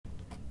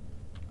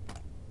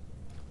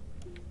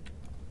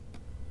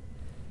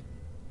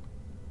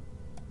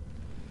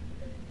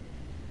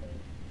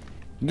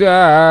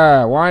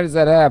Duh, why does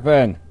that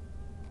happen?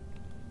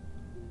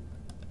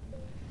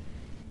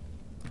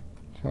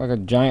 Like a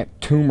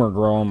giant tumor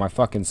grow on my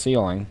fucking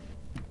ceiling.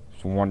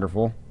 It's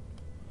wonderful.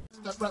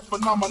 That rap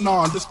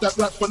phenomenon, this that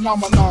rap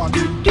phenomenon.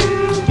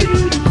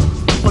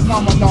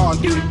 Phenomenon.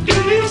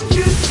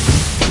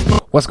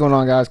 What's going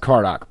on, guys?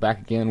 Cardoc back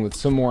again with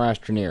some more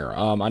Astroneer.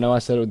 I know I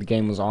said the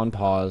game was on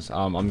pause.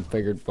 I'm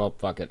figured, well,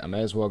 fuck it. I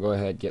may as well go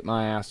ahead, get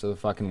my ass to the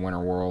fucking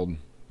Winter World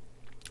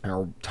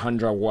or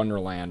Tundra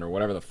Wonderland or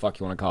whatever the fuck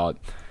you want to call it.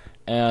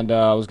 And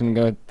I was gonna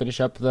go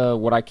finish up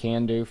what I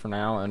can do for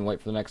now and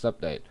wait for the next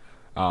update.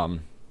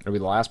 It'll be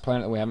the last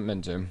planet that we haven't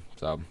been to.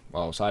 So,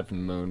 well, aside from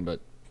the moon, but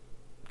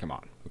come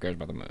on, who cares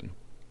about the moon?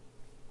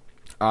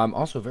 I'm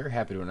also very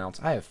happy to announce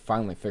I have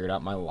finally figured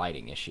out my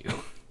lighting issue.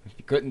 If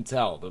you couldn't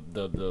tell,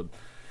 the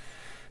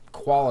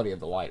quality of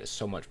the light is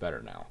so much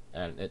better now.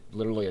 And it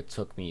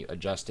took me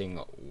adjusting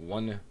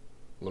one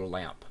little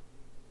lamp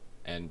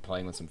and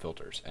playing with some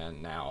filters,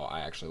 and now I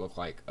actually look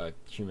like a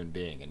human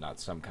being and not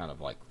some kind of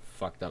like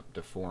fucked up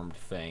deformed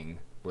thing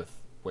with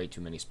way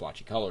too many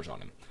splotchy colors on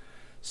him.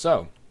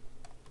 So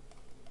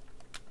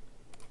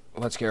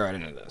let's get right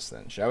into this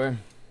then, shall we?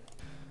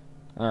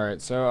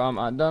 Alright, so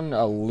I've done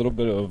a little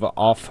bit of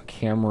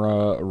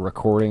off-camera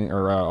recording,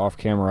 or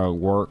off-camera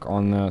work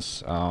on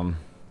this.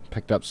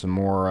 Picked up some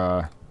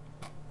more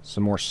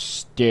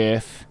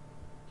stuff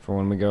for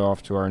when we go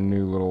off to our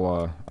new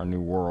little, our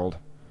new world.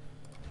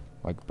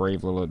 Like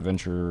brave little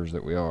adventurers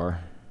that we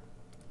are.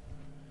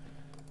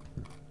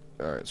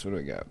 Alright, so what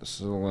do we got? This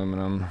is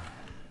aluminum.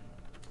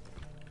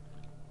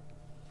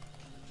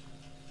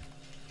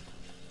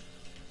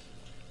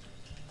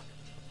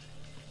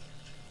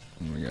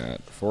 And we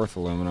got fourth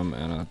aluminum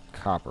and a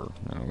copper.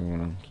 Now we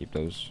want to keep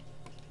those.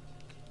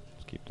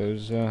 Let's keep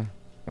those. Oh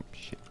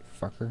shit, you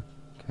fucker!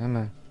 Come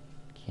on,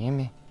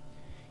 gimme.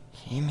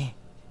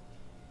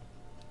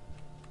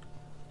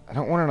 I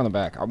don't want it on the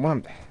back. I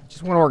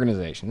just want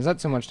organization. Is that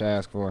so much to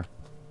ask for?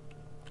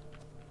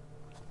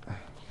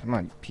 Come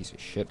on, piece of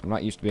shit. I'm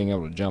not used to being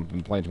able to jump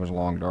and play too much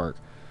long dark.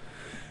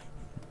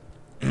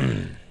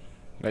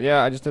 But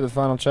yeah, I just did the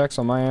final checks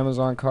on my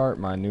Amazon cart.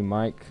 My new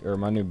mic, or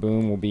my new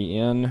boom, will be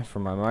in for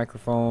my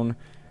microphone.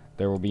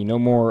 There will be no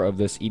more of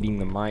this eating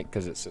the mic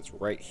because it sits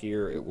right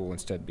here. It will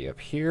instead be up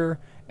here.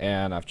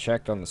 And I've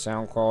checked on the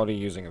sound quality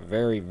using a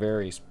very,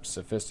 very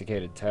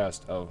sophisticated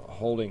test of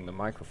holding the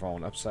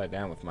microphone upside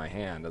down with my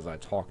hand as I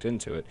talked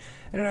into it.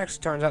 And it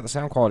actually turns out the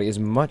sound quality is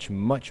much,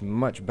 much,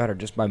 much better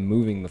just by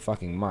moving the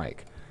fucking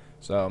mic.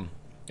 So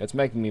it's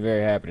making me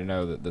very happy to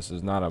know that this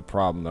is not a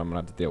problem that I'm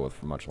going to have to deal with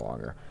for much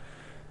longer.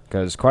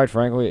 Because, quite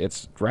frankly,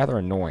 it's rather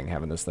annoying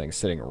having this thing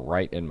sitting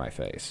right in my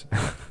face.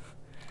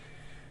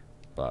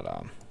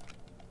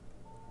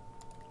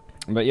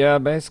 But yeah,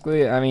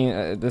 basically, I mean,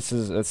 it's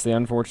the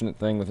unfortunate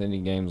thing with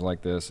indie games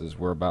like this, is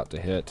we're about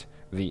to hit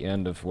the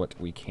end of what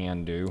we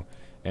can do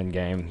in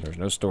game. There's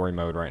no story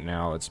mode right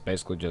now. It's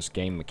basically just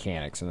game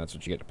mechanics, and that's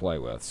what you get to play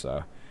with.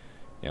 So,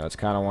 you know, it's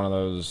kind of one of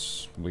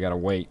those, we gotta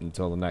wait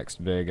until the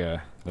next big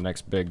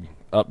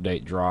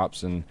update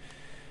drops, and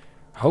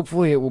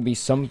hopefully it will be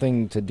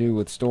something to do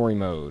with story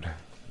mode.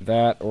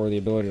 That or the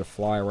ability to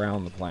fly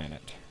around the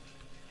planet.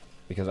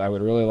 Because I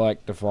would really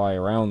like to fly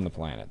around the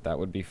planet. That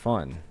would be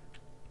fun.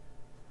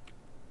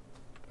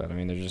 But I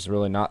mean, there's just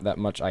really not that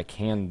much I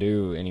can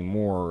do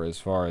anymore as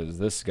far as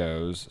this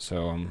goes.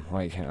 So I'm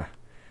like, I'm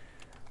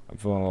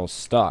feeling a little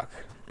stuck.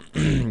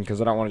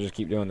 Because I don't want to just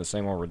keep doing the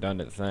same old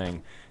redundant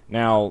thing.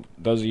 Now,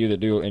 those of you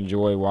that do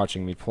enjoy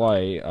watching me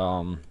play,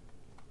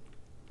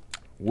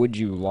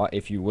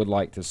 if you would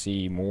like to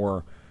see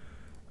more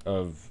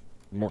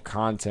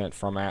content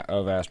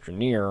of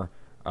Astroneer,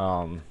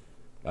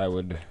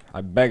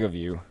 I beg of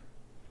you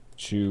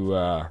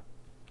to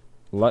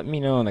let me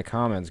know in the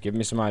comments. Give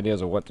me some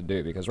ideas of what to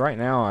do, because right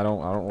now I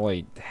don't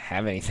really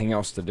have anything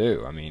else to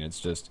do. I mean,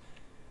 it's just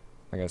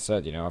like I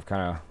said, you know, I've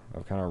kind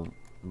of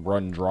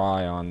run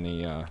dry on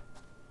the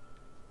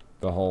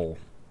whole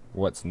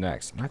what's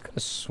next. And I could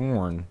have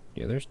sworn,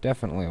 yeah, there's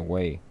definitely a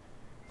way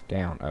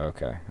down. Oh,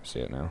 okay, I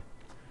see it now.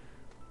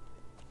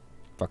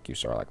 Fuck you,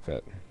 Sarlacc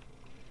Pit.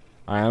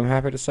 I am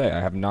happy to say I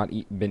have not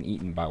been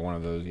eaten by one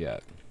of those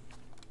yet.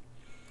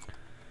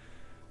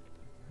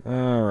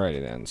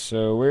 Alrighty then,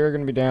 so we're going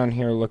to be down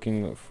here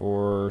looking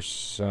for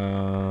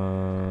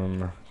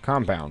some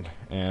compound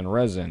and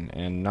resin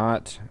and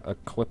not a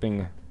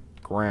clipping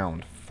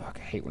ground. Fuck,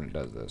 I hate when it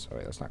does this. Oh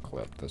wait, that's not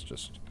clipped, that's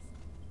just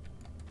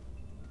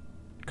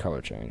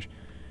color change.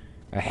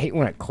 I hate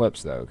when it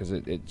clips though, because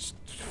it's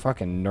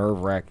fucking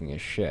nerve-wracking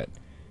as shit.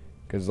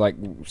 Because, like,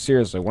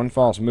 seriously, one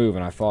false move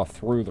and I fall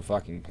through the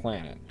fucking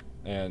planet.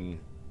 And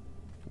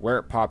where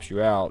it pops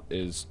you out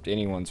is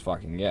anyone's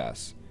fucking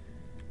guess.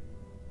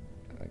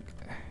 Like,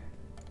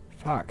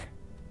 fuck.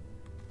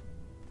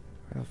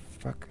 Where the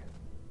fuck?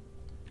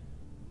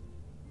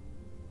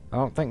 I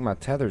don't think my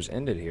tethers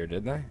ended here,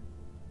 did they?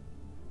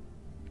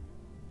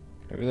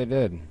 Maybe they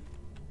did.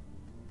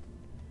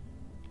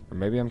 Or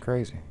maybe I'm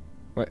crazy.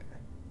 What?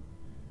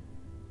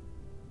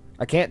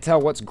 I can't tell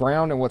what's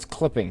ground and what's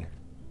clipping.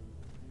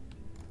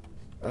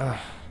 Ugh.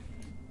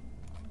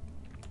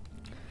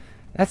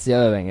 That's the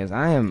other thing is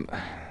I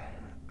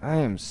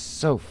am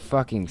so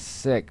fucking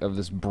sick of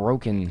the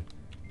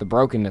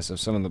brokenness of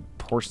some of the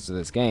portions of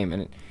this game,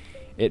 and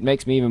it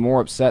makes me even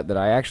more upset that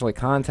I actually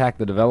contact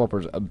the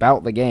developers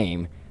about the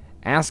game,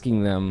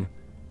 asking them,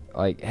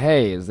 like,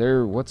 hey,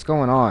 what's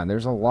going on?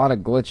 There's a lot of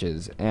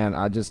glitches, and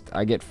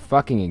I get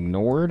fucking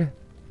ignored.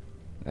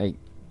 Like,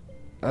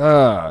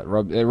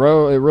 it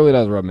really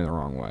does rub me the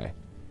wrong way.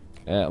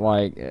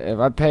 Like, if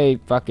I pay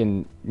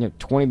fucking,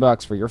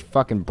 $20 for your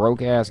fucking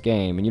broke ass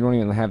game, and you don't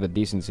even have the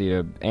decency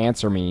to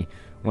answer me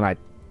when I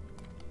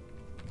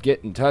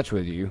get in touch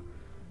with you,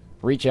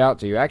 reach out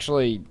to you.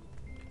 Actually,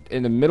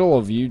 in the middle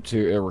of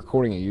YouTube,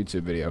 recording a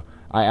YouTube video,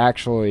 I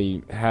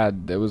actually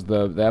had, it was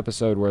the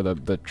episode where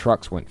the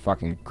trucks went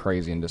fucking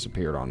crazy and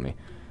disappeared on me.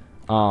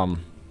 I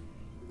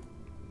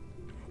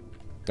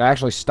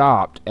actually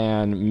stopped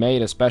and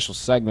made a special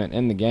segment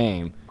in the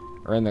game,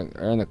 or in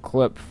the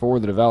clip for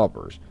the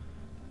developers,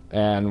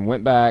 and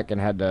went back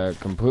and had to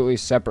completely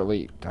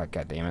separately,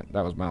 God damn it,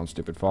 that was my own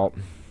stupid fault.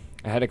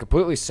 I had to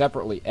completely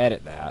separately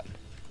edit that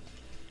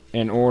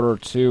in order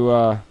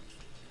to,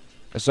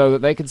 so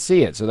that they could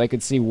see it, so they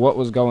could see what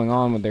was going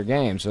on with their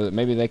game, so that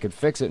maybe they could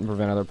fix it and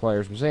prevent other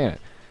players from seeing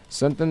it.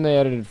 Sent them the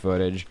edited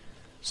footage,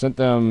 sent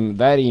them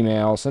that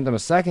email, sent them a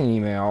second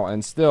email,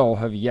 and still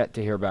have yet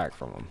to hear back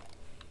from them.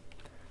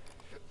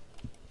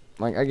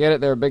 Like, I get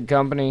it, they're a big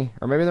company,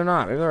 or maybe they're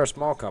not. Maybe they're a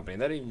small company.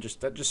 That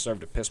just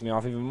served to piss me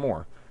off even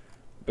more.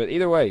 But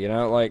either way,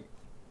 like,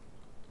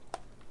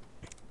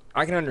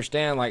 I can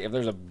understand, like, if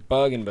there's a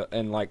bug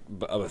in like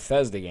a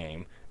Bethesda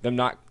game, them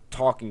not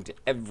talking to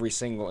every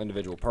single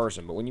individual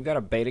person. But when you've got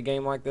a beta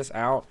game like this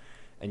out,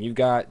 and you've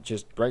got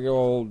just regular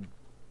old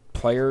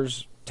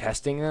players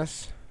testing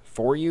this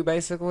for you,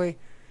 basically,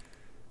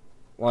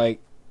 like,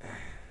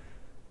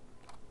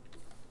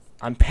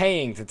 I'm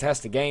paying to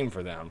test a game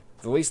for them.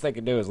 The least they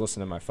could do is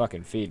listen to my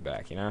fucking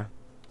feedback, you know?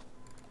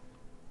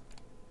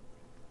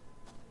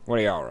 What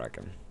do y'all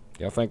reckon?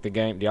 Do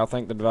y'all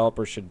think the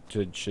developers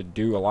should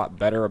do a lot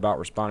better about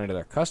responding to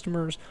their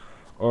customers?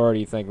 Or do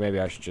you think maybe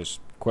I should just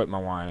quit my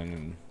whining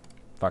and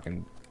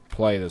fucking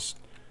play this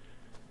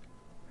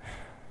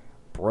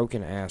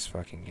broken ass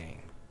fucking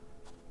game?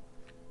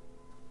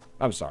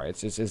 I'm sorry,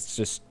 it's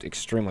just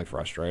extremely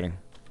frustrating.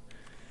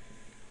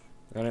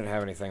 I didn't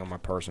have anything on my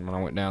person when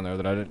I went down there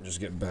that I didn't just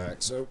get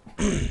back, so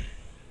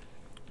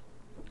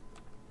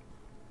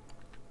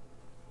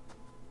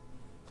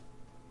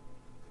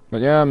but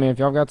yeah, I mean, if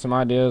y'all got some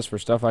ideas for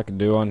stuff I could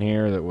do on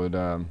here that would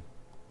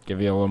give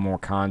you a little more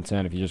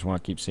content, if you just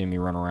want to keep seeing me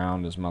run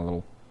around as my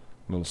little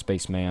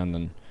spaceman,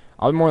 then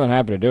I'll be more than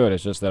happy to do it.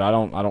 It's just that I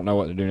don't know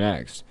what to do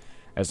next.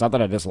 It's not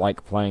that I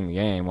dislike playing the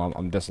game. Well,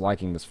 I'm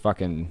disliking this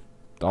fucking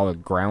all the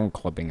ground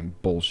clipping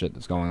and bullshit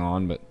that's going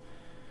on, but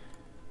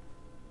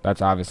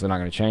that's obviously not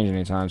going to change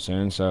anytime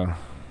soon. So I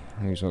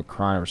think it's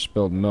crying over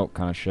spilled milk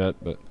kind of shit,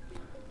 but.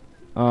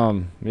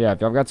 Yeah, if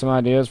y'all got some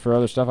ideas for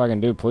other stuff I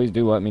can do, please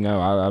do let me know.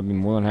 I'd be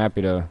more than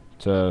happy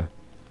to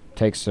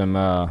take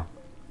some,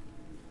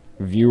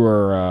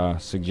 viewer,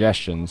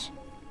 suggestions.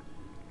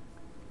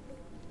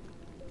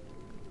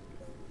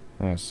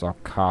 I saw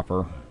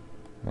copper.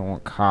 I don't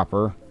want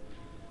copper.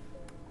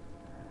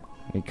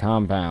 I need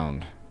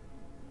compound.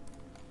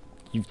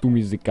 Give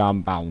me the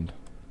compound.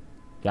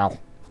 Yeah.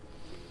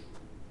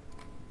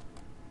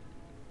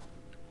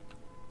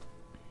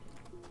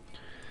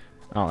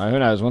 Oh, who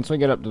knows? Once we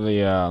get up to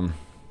the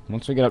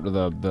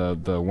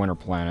the winter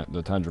planet,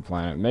 the Tundra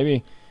planet,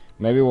 maybe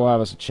we'll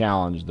have us a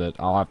challenge that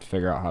I'll have to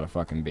figure out how to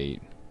fucking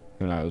beat.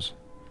 Who knows?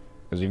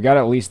 Because you've got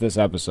at least this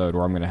episode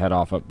where I'm gonna head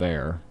off up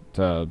there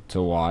to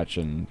watch,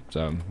 and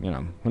so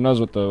who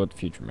knows what the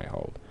future may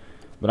hold.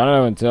 But I don't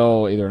know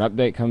until either an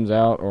update comes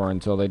out or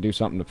until they do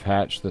something to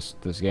patch this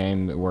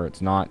game where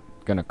it's not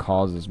gonna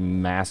cause this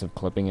massive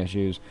clipping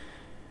issues.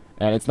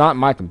 And it's not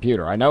my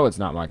computer. I know it's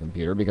not my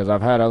computer because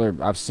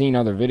I've seen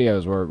other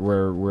videos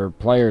where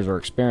players are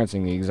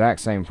experiencing the exact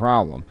same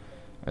problem.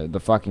 The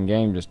fucking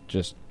game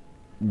just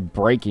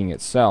breaking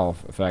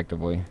itself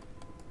effectively.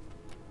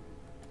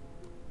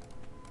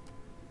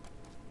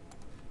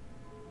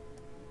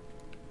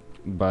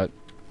 But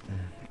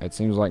it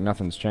seems like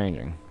nothing's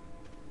changing.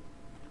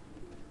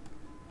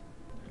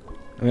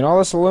 I mean, all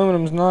this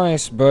aluminum's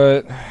nice,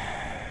 but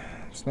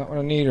it's not what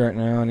I need right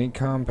now. I need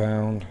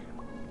compound.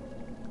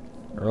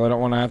 I really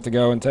don't want to have to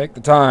go and take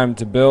the time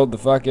to build a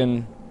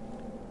fucking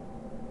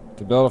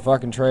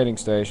trading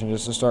station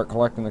just to start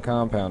collecting the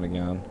compound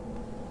again.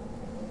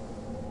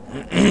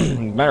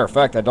 Matter of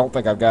fact, I don't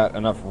think I've got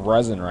enough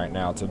resin right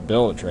now to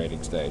build a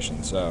trading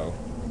station, so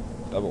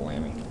double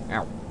whammy.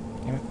 Ow.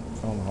 Damn it, I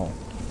fell in the hole.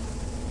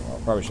 Well, I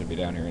probably should be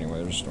down here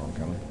anyway, there's a storm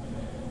coming.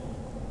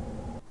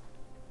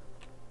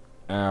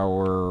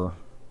 I'm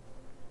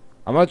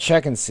gonna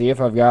check and see if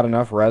I've got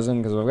enough resin,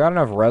 because if I've got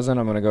enough resin,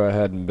 I'm gonna go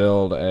ahead and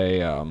build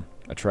a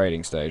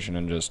trading station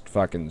and just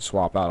fucking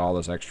swap out all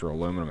this extra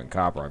aluminum and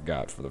copper I've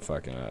got for the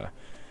fucking, I've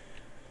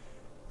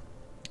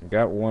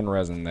got one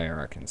resin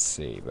there I can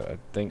see, but I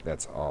think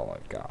that's all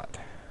I've got.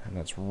 And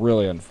that's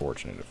really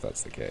unfortunate if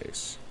that's the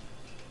case.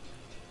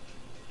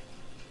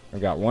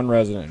 We've got 1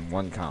 resident and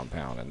 1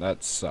 compound, and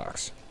that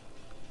sucks.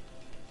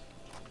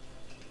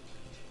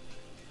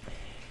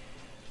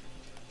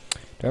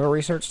 Do I have a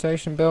research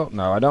station built?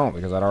 No, I don't,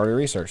 because I'd already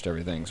researched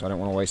everything, so I didn't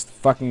want to waste the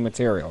fucking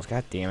materials.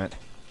 God damn it.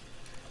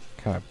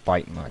 Kind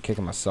of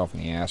kicking myself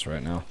in the ass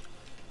right now.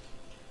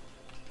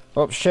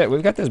 Oh, shit,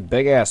 we've got this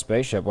big-ass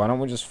spaceship. Why don't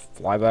we just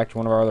fly back to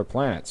one of our other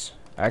planets?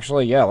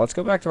 Actually, yeah, let's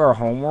go back to our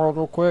home world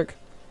real quick.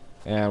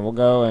 And we'll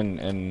go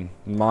and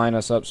mine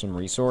us up some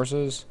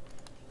resources.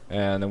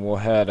 And then we'll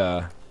head,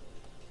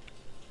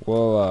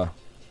 we'll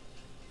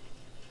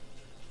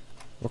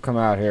come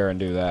out here and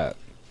do that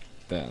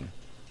then.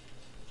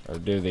 Or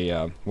do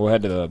the, we'll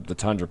head to the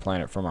Tundra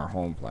planet from our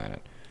home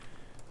planet.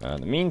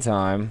 In the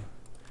meantime,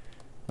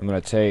 I'm going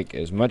to take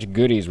as much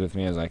goodies with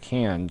me as I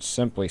can,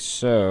 simply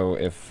so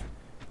if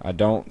I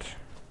don't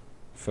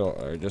feel,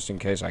 or just in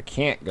case I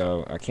can't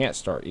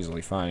start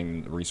easily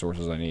finding the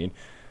resources I need,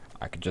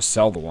 I could just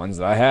sell the ones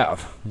that I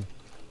have.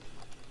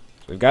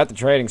 So we've got the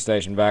trading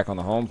station back on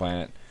the home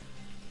planet.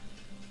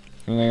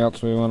 Anything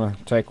else we want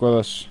to take with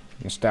us?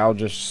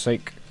 Nostalgia's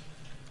sake.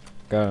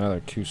 Got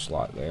another 2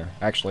 slot there.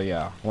 Actually,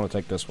 yeah, I want to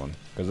take this one,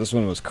 because this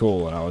one was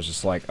cool, and I was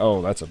just like,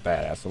 oh, that's a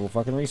badass little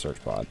fucking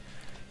research pod.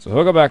 So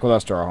he'll go back with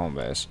us to our home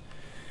base.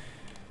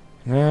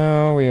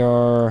 Now we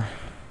are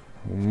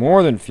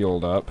more than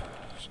fueled up,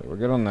 so we're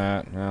good on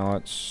that. Now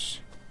let's...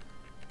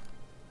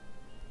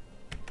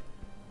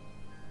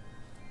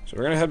 So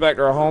we're going to head back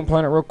to our home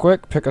planet real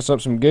quick, pick us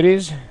up some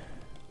goodies.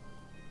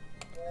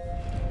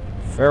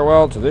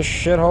 Farewell to this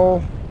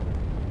shithole.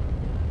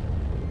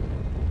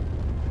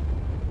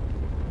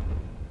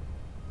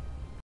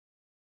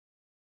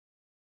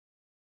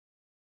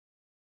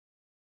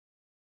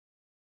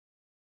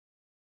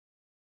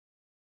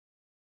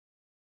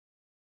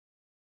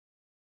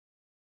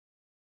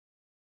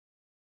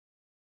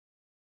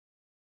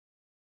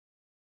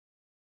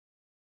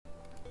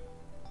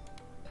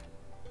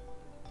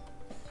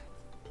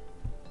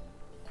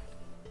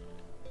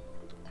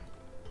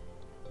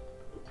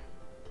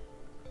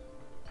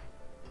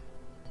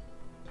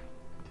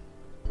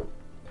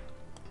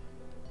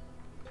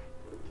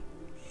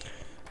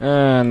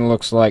 And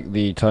looks like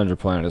the Tundra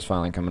planet is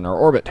finally coming to our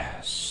orbit.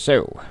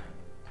 So,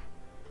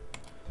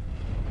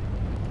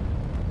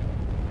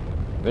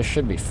 this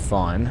should be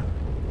fun.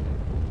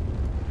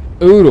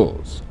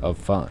 Oodles of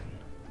fun.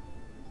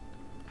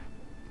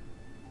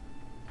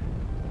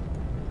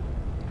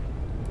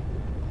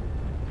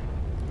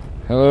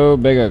 Hello,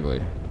 Big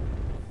Ugly.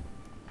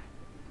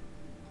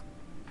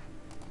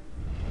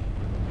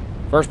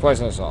 First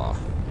place I saw.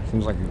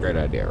 Seems like a great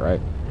idea,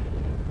 right?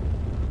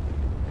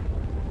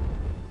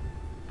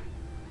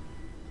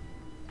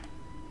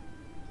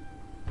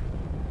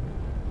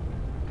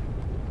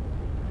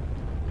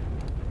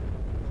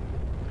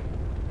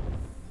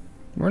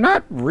 We're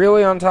not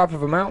really on top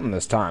of a mountain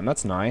this time.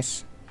 That's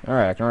nice.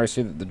 Alright, I can already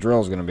see that the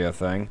drill is going to be a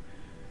thing.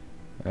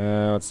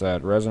 What's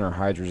that? Resin or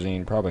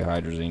hydrazine? Probably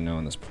hydrazine,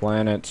 knowing this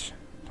planet.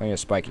 Plenty of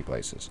spiky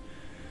places.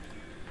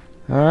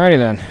 Alrighty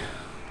then.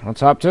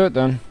 Let's hop to it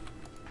then.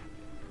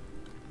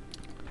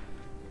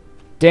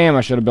 Damn,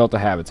 I should have built a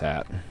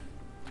habitat.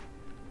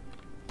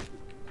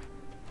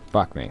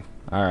 Fuck me.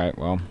 Alright,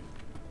 well.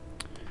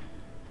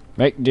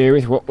 Make do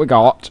with what we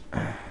got,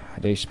 I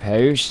do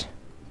suppose.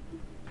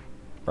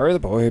 Bury the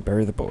boy,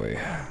 bury the boy.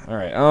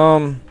 Alright,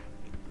 alright,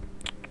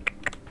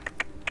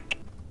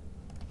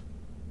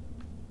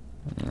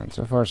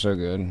 so far so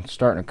good. It's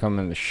starting to come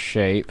into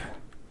shape.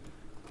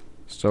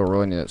 Still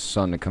really need that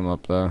sun to come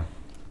up though.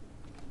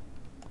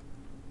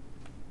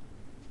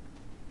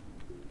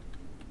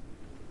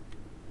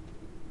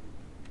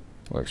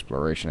 Well,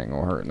 exploration ain't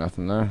gonna hurt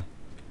nothing though.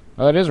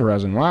 Oh, that is a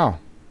resin, wow.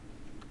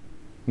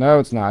 No,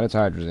 it's not, it's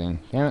hydrazine.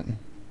 Damn it.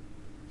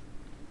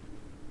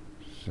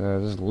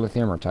 So, this is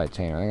lithium or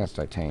titanium? I think that's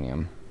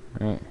titanium.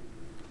 Right?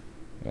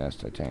 Yeah, it's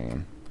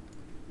titanium.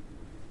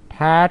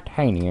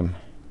 Titanium.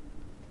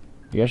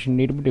 Yes, you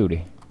need a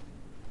duty.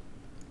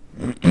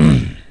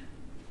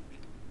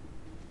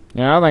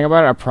 Yeah, I think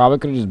about it, I probably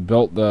could have just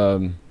built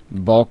the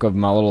bulk of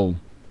my little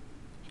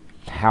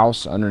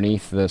house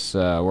underneath this,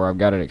 where I've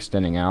got it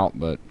extending out,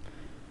 but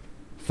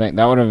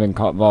that would have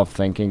involved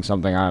thinking,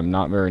 something I'm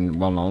not very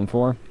well known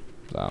for,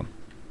 so...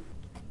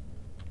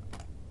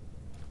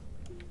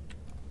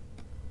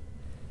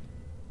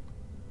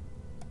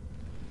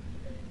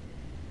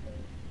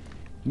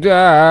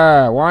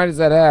 Ah, why does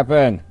that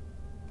happen?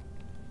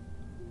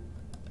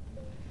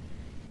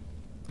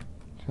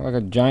 It's like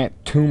a giant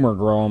tumor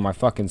growing on my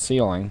fucking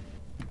ceiling.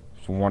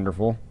 It's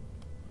wonderful.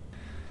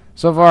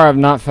 So far, I've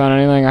not found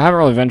anything. I haven't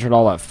really ventured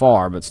all that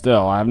far, but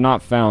still, I have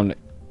not found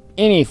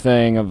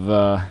anything of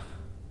the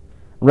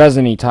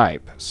resin-y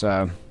type.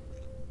 So,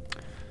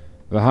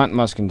 the hunt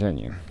must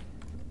continue.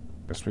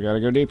 Guess we gotta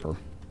go deeper.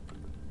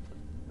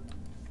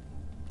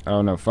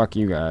 Oh no, fuck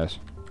you guys.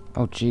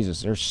 Oh,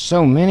 Jesus, there's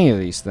so many of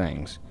these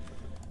things.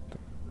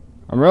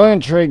 I'm really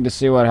intrigued to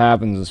see what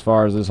happens as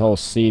far as this whole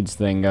seeds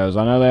thing goes.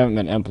 I know they haven't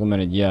been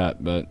implemented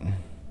yet, but...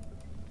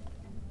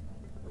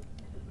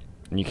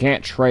 And you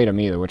can't trade them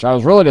either, which I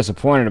was really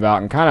disappointed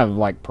about and kind of,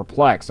 like,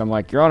 perplexed. I'm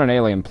like, you're on an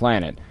alien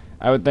planet.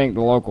 I would think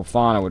the local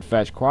fauna would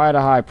fetch quite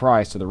a high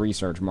price to the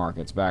research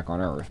markets back on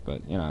Earth,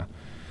 but, you know,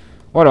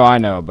 what do I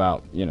know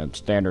about, you know,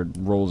 standard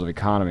rules of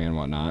economy and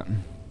whatnot?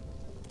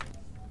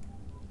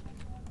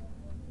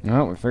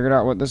 Well, we figured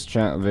out what this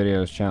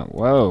video is.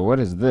 Whoa, what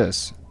is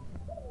this?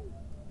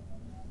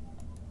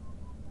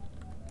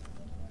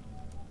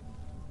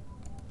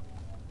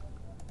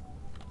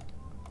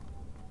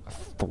 A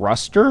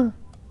thruster?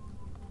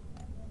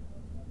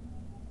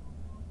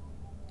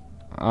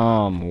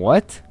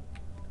 What?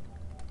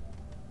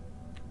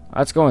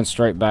 That's going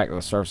straight back to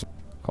the surface.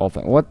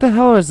 What the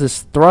hell is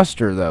this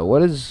thruster, though? What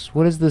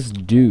does this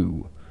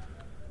do?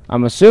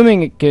 I'm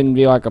assuming it can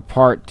be like a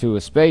part to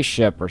a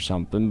spaceship or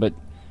something, but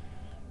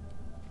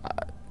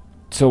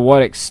to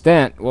what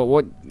extent?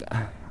 What?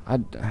 I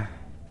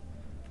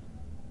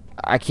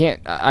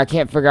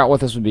can't figure out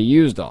what this would be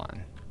used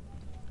on.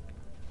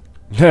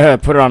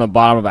 Put it on the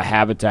bottom of a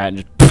habitat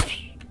and just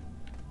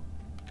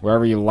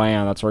wherever you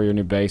land, that's where your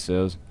new base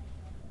is.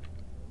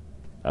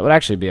 That would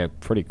actually be a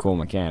pretty cool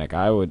mechanic.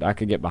 I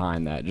could get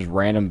behind that. Just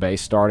random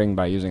base starting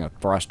by using a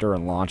thruster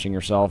and launching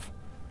yourself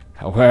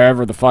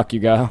wherever the fuck you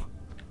go.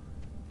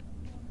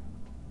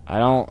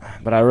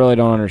 But I really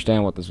don't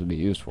understand what this would be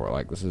used for.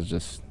 Like, this is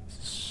just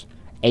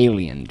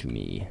alien to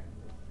me.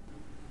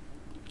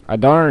 I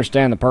don't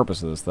understand the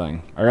purpose of this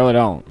thing. I really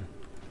don't.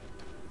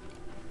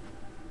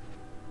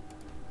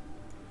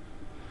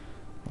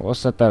 Well,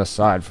 let's set that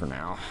aside for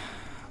now.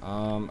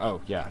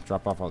 Oh, yeah,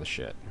 drop off all the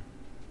shit.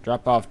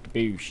 Drop off the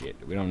bullshit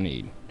that we don't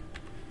need.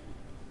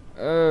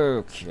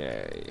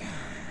 Okay.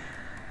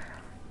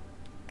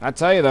 I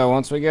tell you, though,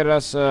 once we get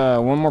us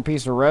one more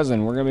piece of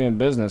resin, we're going to be in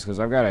business, because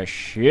I've got a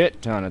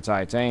shit ton of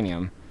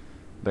titanium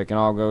that can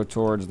all go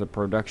towards the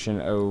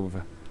production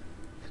of,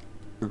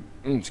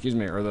 excuse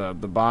me, or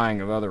the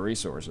buying of other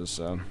resources,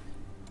 so.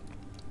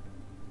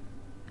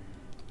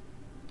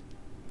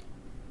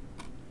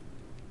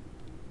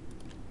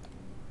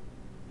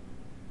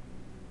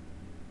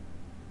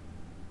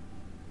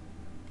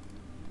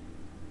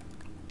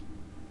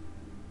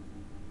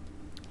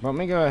 Let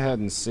me go ahead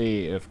and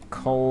see if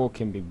coal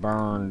can be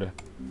burned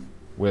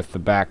with the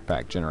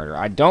backpack generator.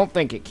 I don't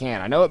think it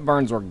can. I know it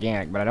burns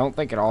organic, but I don't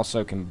think it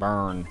also can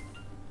burn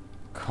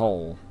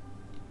coal.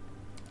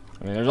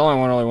 I mean, there's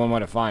only really one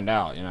way to find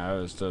out, you know,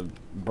 is to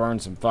burn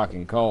some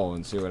fucking coal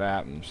and see what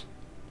happens.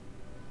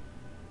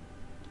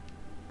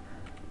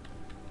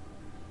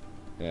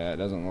 Yeah, it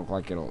doesn't look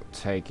like it'll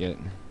take it.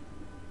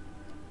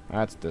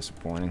 That's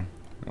disappointing.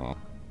 Oh.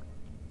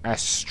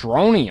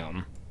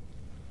 Astroneer?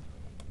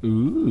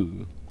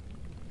 Ooh.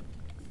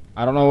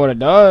 I don't know what it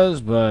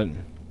does, but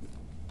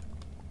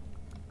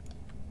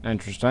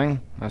interesting,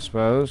 I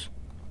suppose.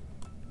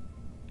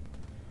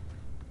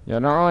 Yeah, I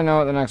don't really know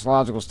what the next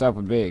logical step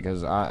would be,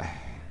 because I'm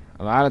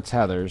out of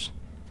tethers.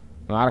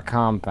 I'm out of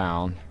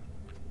compound.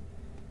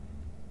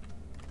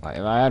 Like,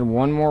 if I had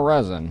one more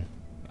resin,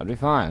 that'd be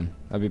fine.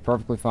 That'd be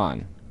perfectly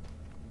fine.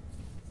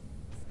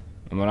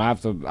 I'm gonna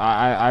have to...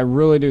 I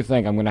really do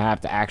think I'm gonna have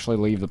to actually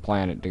leave the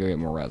planet to go get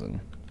more resin.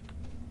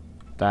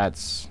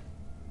 That's...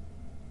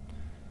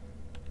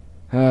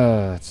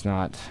 it's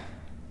not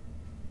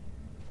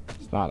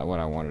what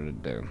I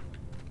wanted to do.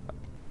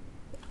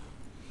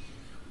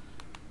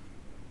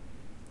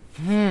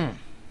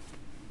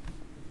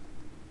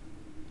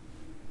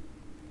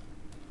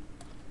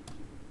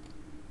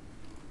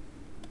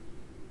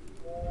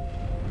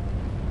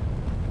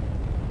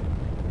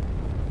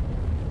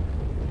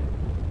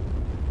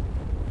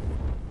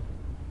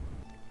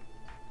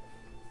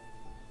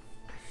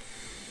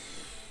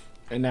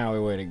 And now we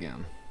wait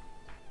again.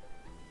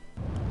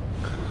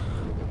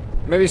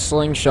 Maybe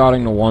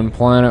slingshotting to one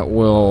planet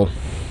will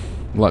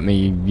let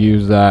me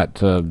use that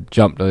to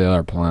jump to the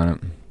other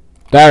planet.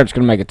 That it's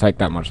going to make it take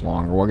that much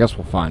longer. Well, I guess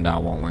we'll find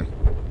out, won't we?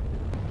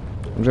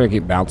 I'm just going to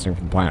keep bouncing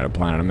from planet to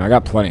planet. I mean, I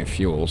got plenty of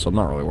fuel, so I'm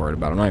not really worried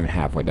about it. I'm not even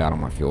halfway down on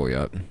my fuel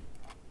yet.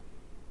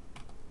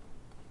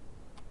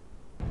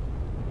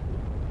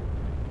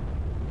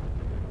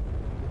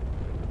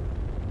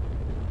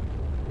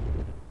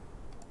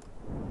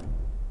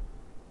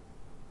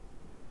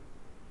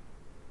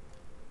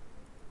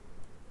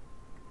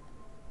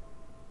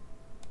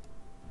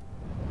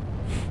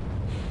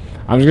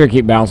 I'm just gonna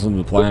keep bouncing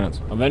the planets.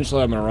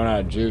 Eventually, I'm gonna run out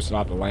of juice and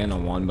I'll have to land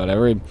on one. But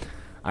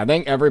I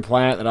think every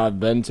planet that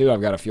I've been to,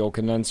 I've got a fuel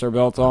condenser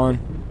built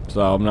on,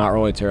 so I'm not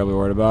really terribly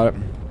worried about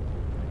it.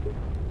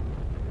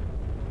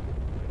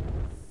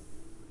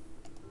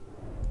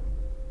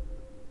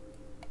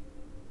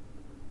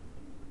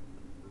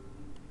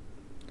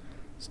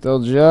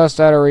 Still just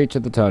out of reach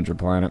of the Tundra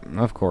planet.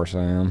 Of course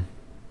I am.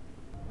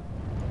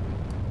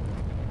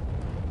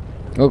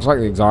 Looks like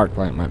the exotic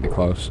planet might be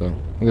close, so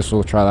I guess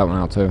we'll try that one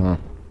out too, huh?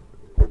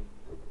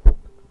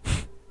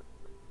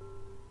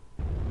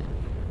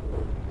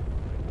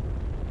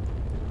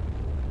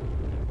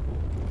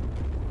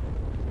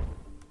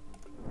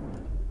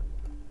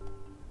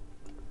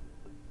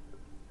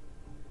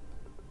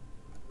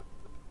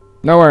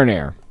 Nowhere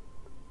near.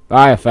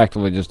 I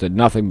effectively just did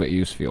nothing but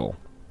use fuel.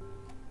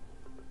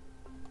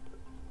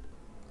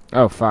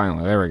 Oh,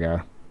 finally. There we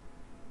go.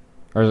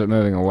 Or is it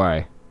moving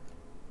away?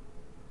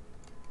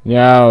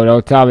 No,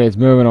 don't tell me it's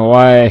moving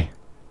away.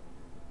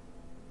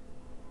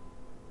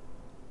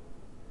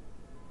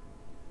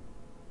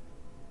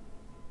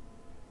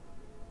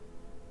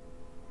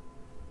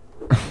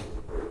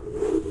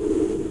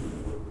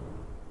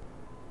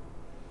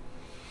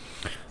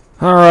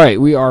 Alright,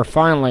 we are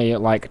finally,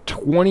 like,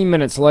 20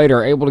 minutes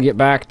later, able to get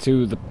back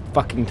to the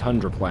fucking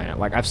Tundra planet.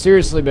 Like, I've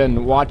seriously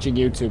been watching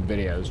YouTube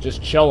videos,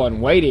 just chilling,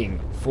 waiting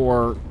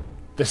for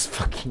this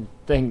fucking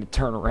thing to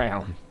turn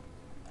around.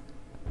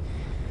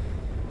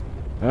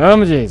 Oh,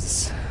 my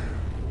Jesus.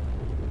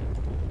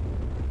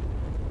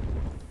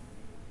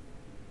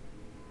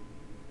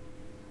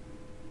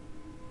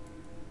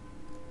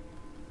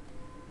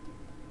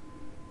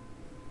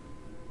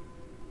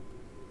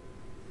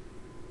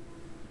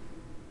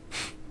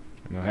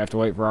 We'll have to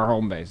wait for our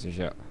home base to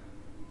show.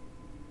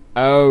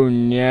 Oh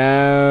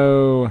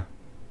no.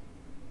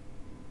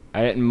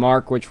 I didn't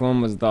mark which one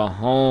was the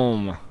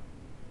home.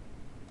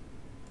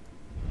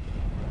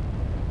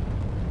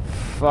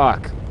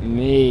 Fuck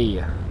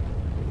me.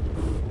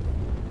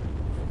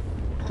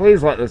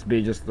 Please let this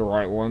be just the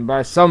right one.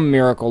 By some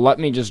miracle, let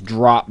me just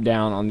drop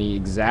down on the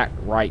exact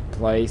right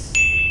place.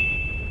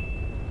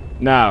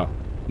 No.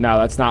 No,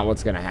 that's not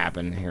what's gonna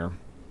happen here.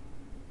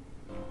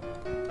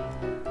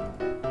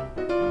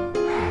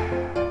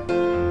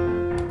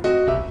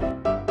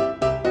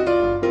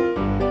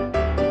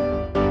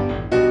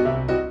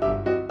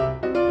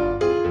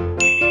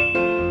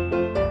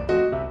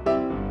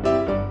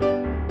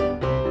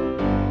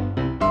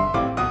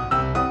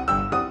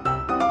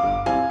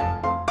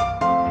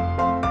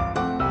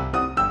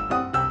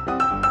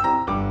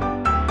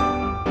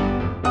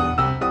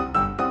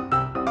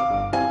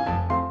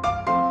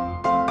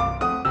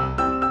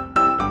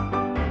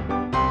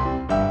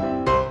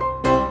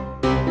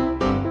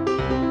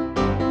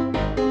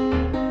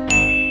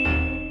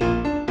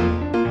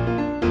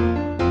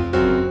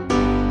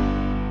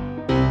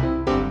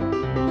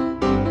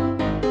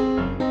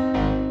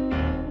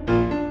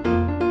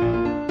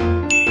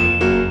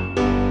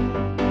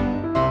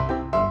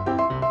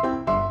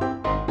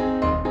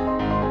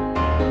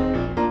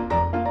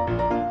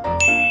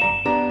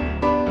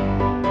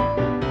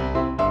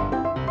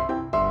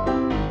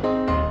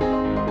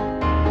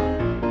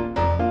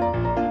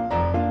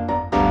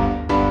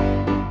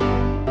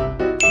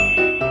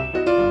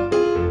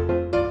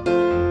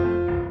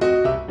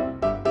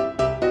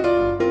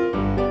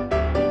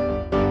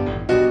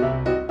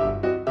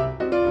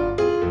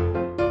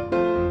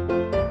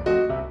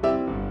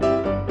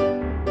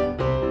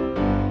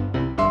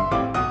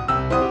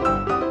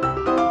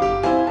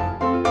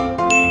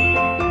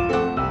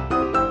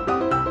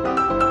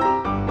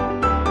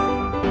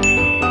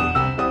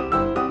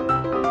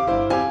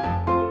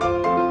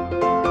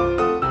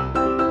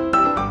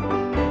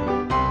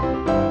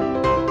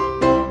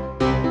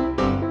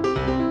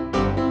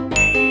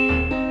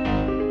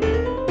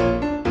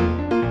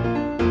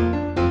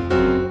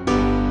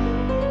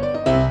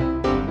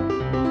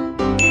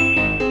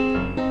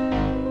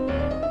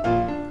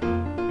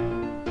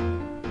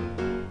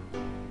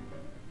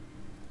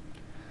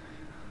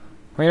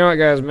 Well, you know what,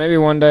 guys? Maybe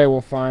one day we'll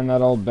find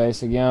that old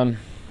base again.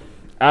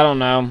 I don't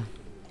know.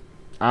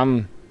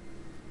 I'm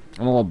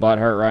a little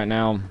butthurt right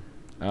now.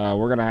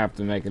 We're gonna have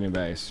to make a new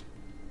base.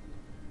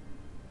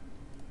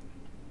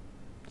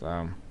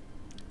 So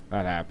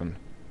that happened.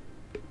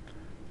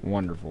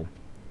 Wonderful.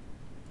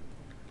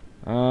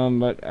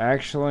 But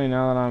actually,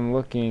 now that I'm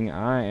looking,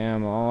 I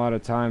am all out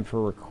of time for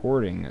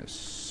recording.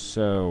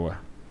 So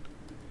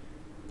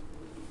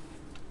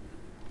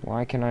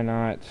why can I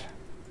not?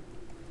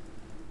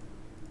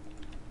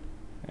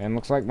 And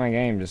looks like my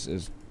game just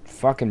is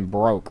fucking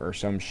broke or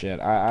some shit.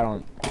 I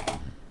don't.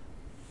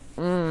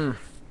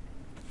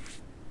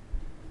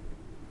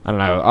 I don't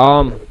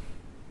know.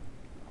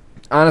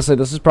 Honestly,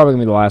 this is probably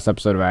gonna be the last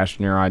episode of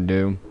Astroneer I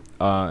do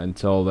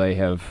until they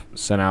have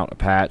sent out a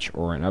patch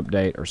or an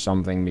update or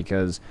something.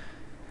 Because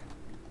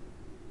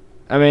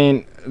I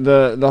mean,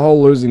 the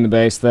whole losing the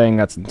base thing,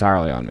 that's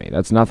entirely on me.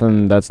 That's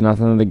nothing. That's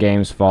nothing of the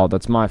game's fault.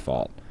 That's my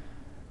fault.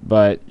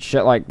 But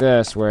shit like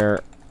this, where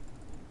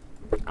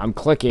I'm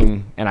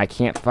clicking and I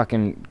can't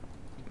fucking.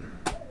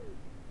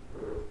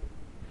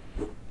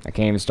 I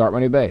can't even start my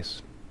new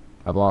base.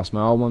 I've lost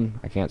my old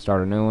one. I can't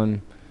start a new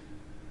one.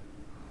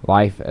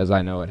 Life as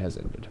I know it has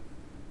ended.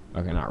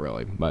 Okay, not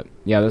really. But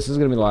yeah, this is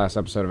going to be the last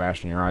episode of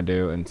Astroneer I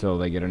do until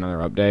they get another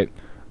update.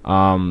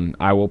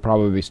 I will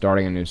probably be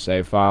starting a new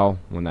save file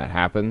when that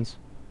happens.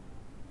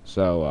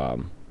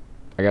 So,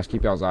 I guess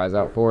keep y'all's eyes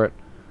out for it.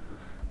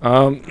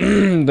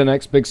 The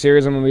next big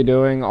series I'm going to be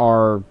doing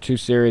are two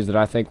series that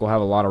I think will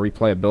have a lot of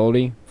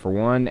replayability, for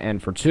one,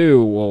 and for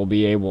two,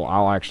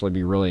 I'll actually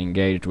be really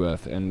engaged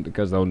with, and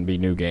because they'll be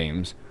new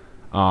games,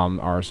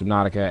 are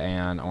Subnautica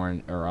and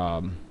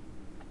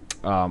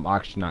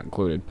Oxygen Not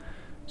Included.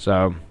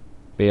 So,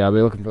 I'll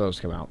be looking for those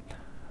to come out.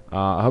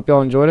 I hope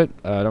y'all enjoyed it.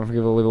 Don't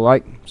forget to leave a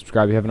like,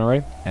 subscribe if you haven't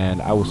already,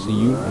 and I will see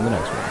you in the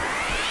next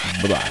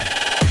one. Bye-bye.